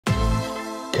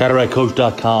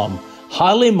CataractCoach.com.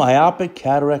 Highly myopic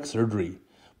cataract surgery.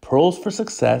 Pearls for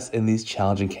success in these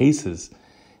challenging cases.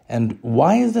 And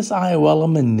why is this IOL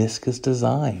a meniscus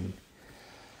design?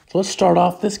 So let's start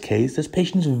off this case. This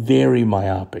patient is very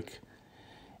myopic.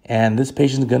 And this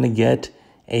patient is going to get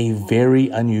a very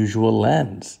unusual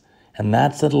lens. And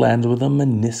that's a lens with a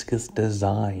meniscus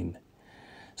design.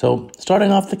 So starting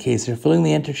off the case here, filling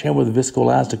the anterior with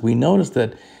viscoelastic, we notice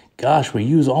that, gosh, we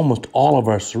use almost all of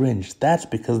our syringe. That's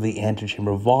because the anterior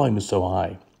chamber volume is so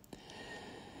high.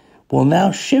 We'll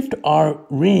now shift our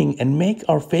ring and make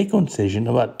our phaco incision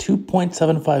about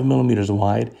 2.75 millimeters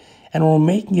wide, and we're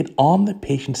making it on the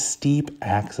patient's steep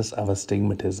axis of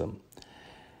astigmatism.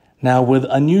 Now, with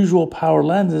unusual power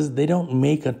lenses, they don't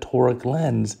make a toric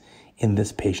lens in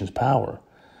this patient's power.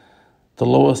 The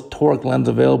lowest toric lens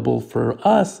available for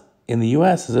us in the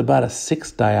US is about a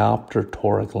 6 diopter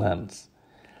toric lens.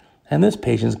 And this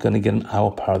patient is going to get an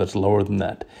IOL power that's lower than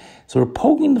that. So we're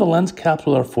poking into the lens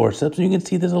capsule with our forceps, and you can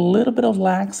see there's a little bit of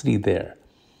laxity there.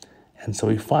 And so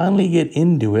we finally get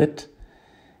into it,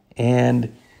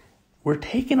 and we're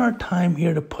taking our time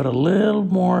here to put a little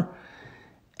more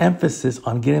emphasis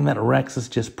on getting that rexus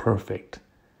just perfect.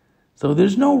 So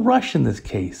there's no rush in this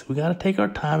case. We got to take our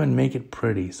time and make it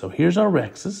pretty. So here's our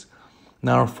rexus.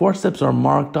 Now our forceps are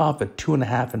marked off at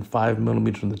 2.5 and 5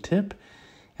 millimeters from the tip.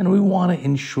 And we want to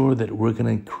ensure that we're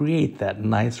going to create that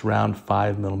nice round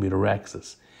 5 millimeter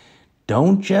rexus.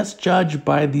 Don't just judge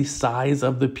by the size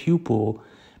of the pupil,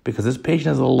 because this patient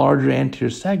has a larger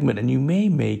anterior segment and you may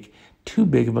make too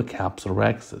big of a capsular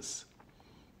rexus.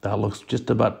 That looks just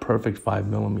about perfect 5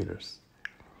 millimeters.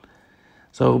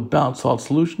 So bounce salt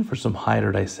solution for some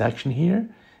higher dissection here.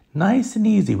 Nice and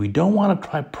easy. We don't want to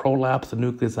try prolapse the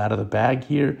nucleus out of the bag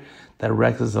here. That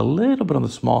rexus is a little bit on the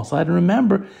small side. And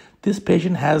remember, this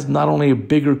patient has not only a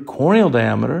bigger corneal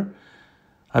diameter,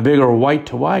 a bigger white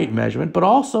to white measurement, but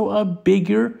also a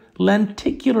bigger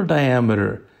lenticular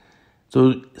diameter.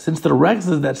 So since the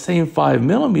rexus is that same 5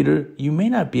 millimeter, you may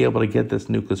not be able to get this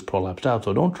nucleus prolapsed out,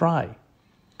 so don't try.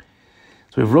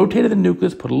 So we've rotated the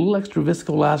nucleus, put a little extra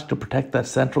viscoelastic to protect that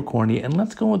central cornea, and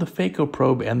let's go with the phaco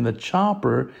probe and the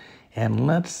chopper, and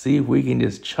let's see if we can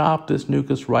just chop this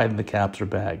nucleus right in the capsular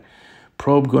bag.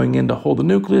 Probe going in to hold the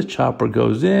nucleus, chopper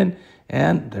goes in,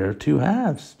 and there are two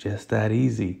halves, just that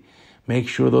easy. Make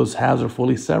sure those halves are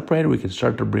fully separated. We can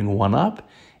start to bring one up,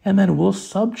 and then we'll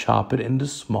sub-chop it into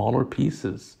smaller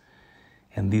pieces.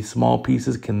 And these small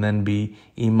pieces can then be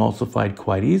emulsified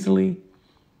quite easily,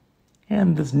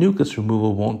 and this nucleus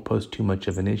removal won't pose too much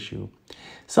of an issue.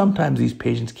 Sometimes these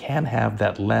patients can have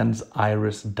that lens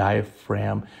iris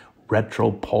diaphragm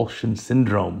retropulsion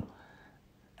syndrome,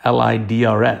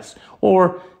 LIDRS,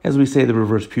 or as we say, the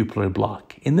reverse pupillary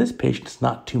block. In this patient, it's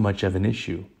not too much of an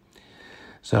issue.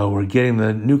 So we're getting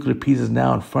the nuclear pieces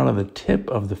now in front of the tip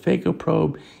of the phaco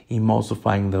probe,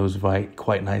 emulsifying those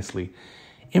quite nicely.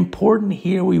 Important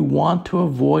here, we want to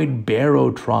avoid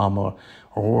barotrauma,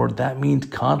 or that means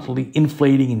constantly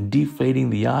inflating and deflating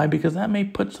the eye, because that may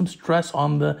put some stress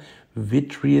on the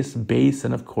vitreous base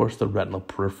and, of course, the retinal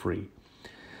periphery.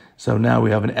 So now we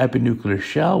have an epinuclear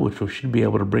shell, which we should be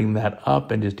able to bring that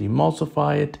up and just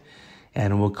emulsify it,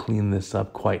 and we'll clean this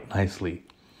up quite nicely.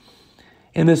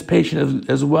 In this patient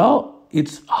as well,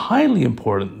 it's highly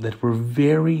important that we're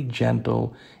very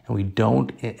gentle and we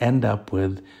don't end up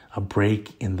with a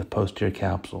break in the posterior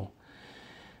capsule.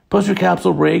 Posterior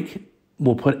capsule break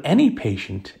will put any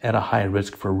patient at a high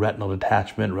risk for retinal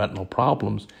detachment, retinal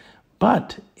problems,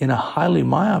 but in a highly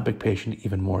myopic patient,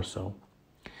 even more so.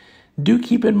 Do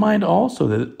keep in mind also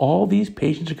that all these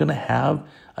patients are going to have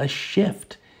a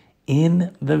shift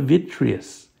in the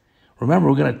vitreous. Remember,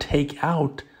 we're going to take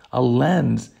out a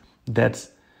lens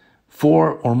that's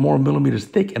 4 or more millimeters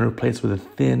thick and replace with a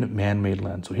thin man-made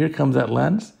lens. So here comes that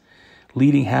lens.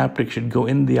 Leading haptic should go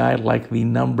in the eye like the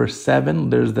number 7.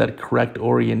 There's that correct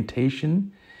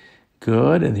orientation.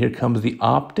 Good. And here comes the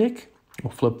optic.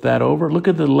 We'll flip that over. Look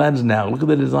at the lens now. Look at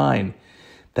the design.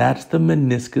 That's the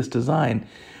meniscus design.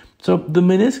 So the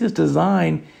meniscus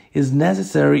design is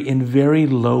necessary in very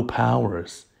low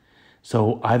powers.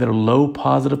 So either low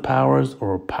positive powers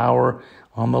or power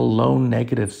on the low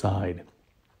negative side.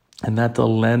 And that's a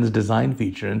lens design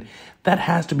feature. And that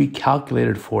has to be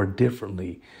calculated for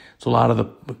differently. So a lot of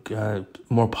the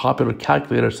more popular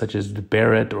calculators, such as the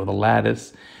Barrett or the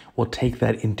LIDRS, will take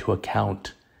that into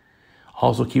account.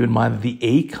 Also keep in mind that the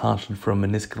A constant for a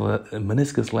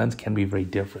meniscus lens can be very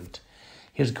different.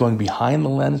 Here's going behind the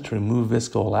lens to remove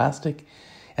viscoelastic.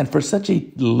 And for such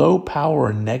a low power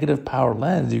or negative power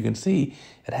lens, you can see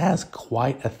it has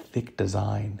quite a thick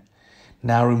design.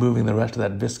 Now removing the rest of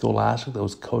that viscoelastic that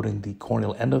was coating the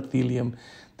corneal endothelium,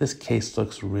 this case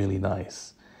looks really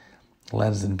nice.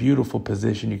 Lens is in beautiful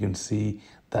position. You can see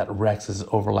that Rex is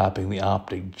overlapping the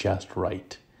optic just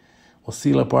right. We'll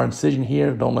seal up our incision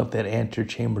here. Don't let that anterior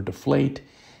chamber deflate.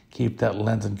 Keep that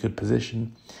lens in good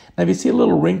position. Now if you see a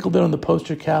little wrinkle there on the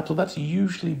posterior capsule, that's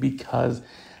usually because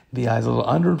the eye's a little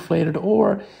underinflated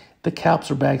or the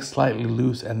capsular bag's slightly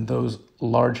loose and those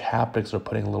large haptics are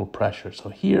putting a little pressure. So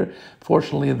here,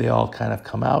 fortunately, they all kind of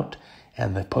come out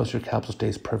and the posterior capsule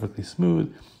stays perfectly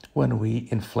smooth when we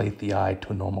inflate the eye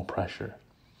to a normal pressure.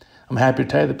 I'm happy to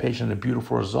tell you the patient had a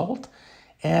beautiful result.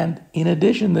 And in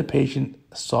addition, the patient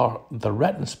saw the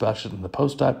retina specialist in the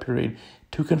post-op period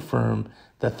to confirm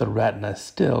that the retina is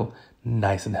still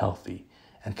nice and healthy.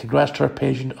 And congrats to our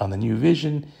patient on the new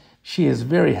vision. She is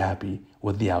very happy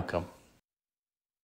with the outcome.